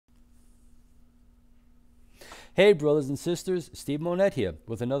Hey brothers and sisters, Steve Monette here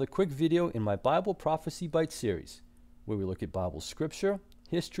with another quick video in my Bible Prophecy Bite series, where we look at Bible scripture,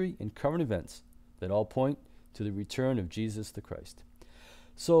 history, and current events that all point to the return of Jesus the Christ.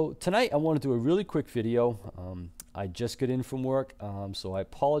 So tonight I want to do a really quick video. I just got in from work, so I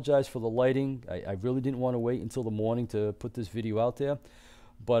apologize for the lighting. I really didn't want to wait until the morning to put this video out there,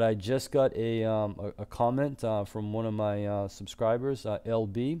 but I just got a comment from one of my subscribers,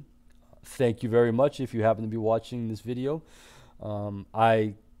 LB. Thank you very much if you happen to be watching this video.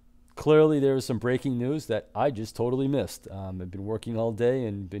 Clearly there is some breaking news that I just totally missed. I've been working all day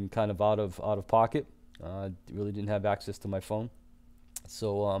and been kind of out of pocket. Really didn't have access to my phone.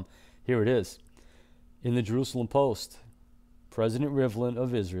 So here it is. In the Jerusalem Post, President Rivlin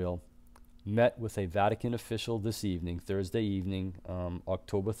of Israel met with a Vatican official this evening, Thursday evening,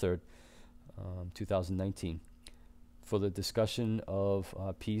 October 3rd, 2019. For the discussion of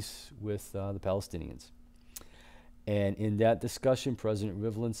peace with the Palestinians. And in that discussion, President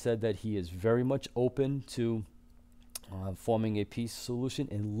Rivlin said that he is very much open to forming a peace solution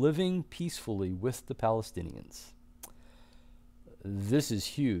and living peacefully with the Palestinians. This is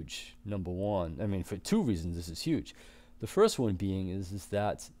huge, number one. I mean, for two reasons this is huge. The first one being is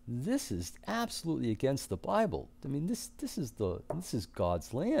that this is absolutely against the Bible. I mean, this is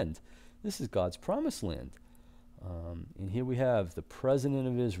God's land. This is God's promised land. And here we have the President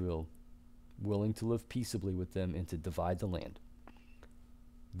of Israel willing to live peaceably with them and to divide the land.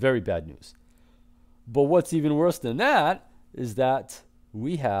 Very bad news. But what's even worse than that is that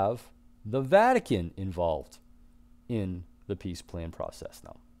we have the Vatican involved in the peace plan process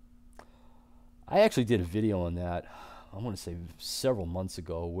now. I actually did a video on that, I want to say several months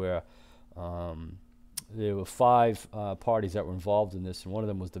ago, where there were 5 parties that were involved in this, and one of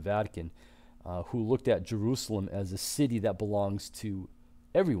them was the Vatican. Who looked at Jerusalem as a city that belongs to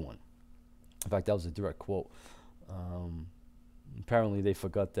everyone. In fact, that was a direct quote. Apparently they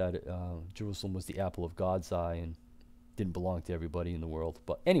forgot that Jerusalem was the apple of God's eye and didn't belong to everybody in the world.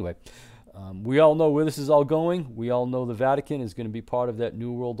 But anyway, we all know where this is all going. We all know the Vatican is going to be part of that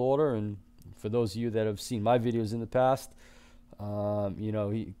New World Order. And for those of you that have seen my videos in the past, you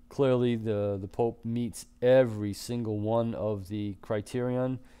know, clearly the Pope meets every single one of the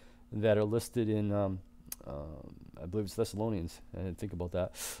criterion that are listed in, I believe it's Thessalonians. I didn't think about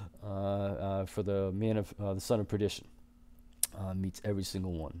that. For the son of perdition, meets every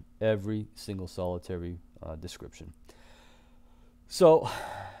single one, every single solitary description. So,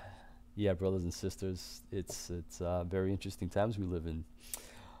 yeah, brothers and sisters, it's very interesting times we live in.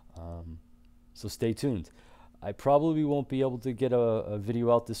 So stay tuned. I probably won't be able to get a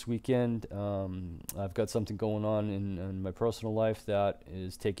video out this weekend. I've got something going on in my personal life that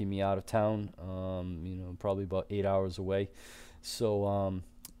is taking me out of town, you know, probably about 8 hours away. So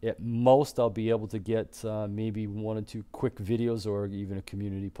at most I'll be able to get maybe 1 or 2 quick videos or even a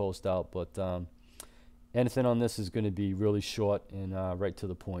community post out. But anything on this is going to be really short and right to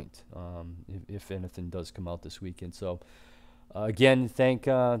the point, if anything does come out this weekend. So again, thank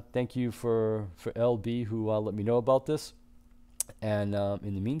you for LB who let me know about this. And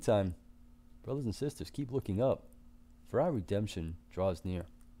in the meantime, brothers and sisters, keep looking up, for our redemption draws near.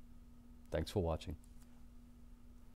 Thanks for watching.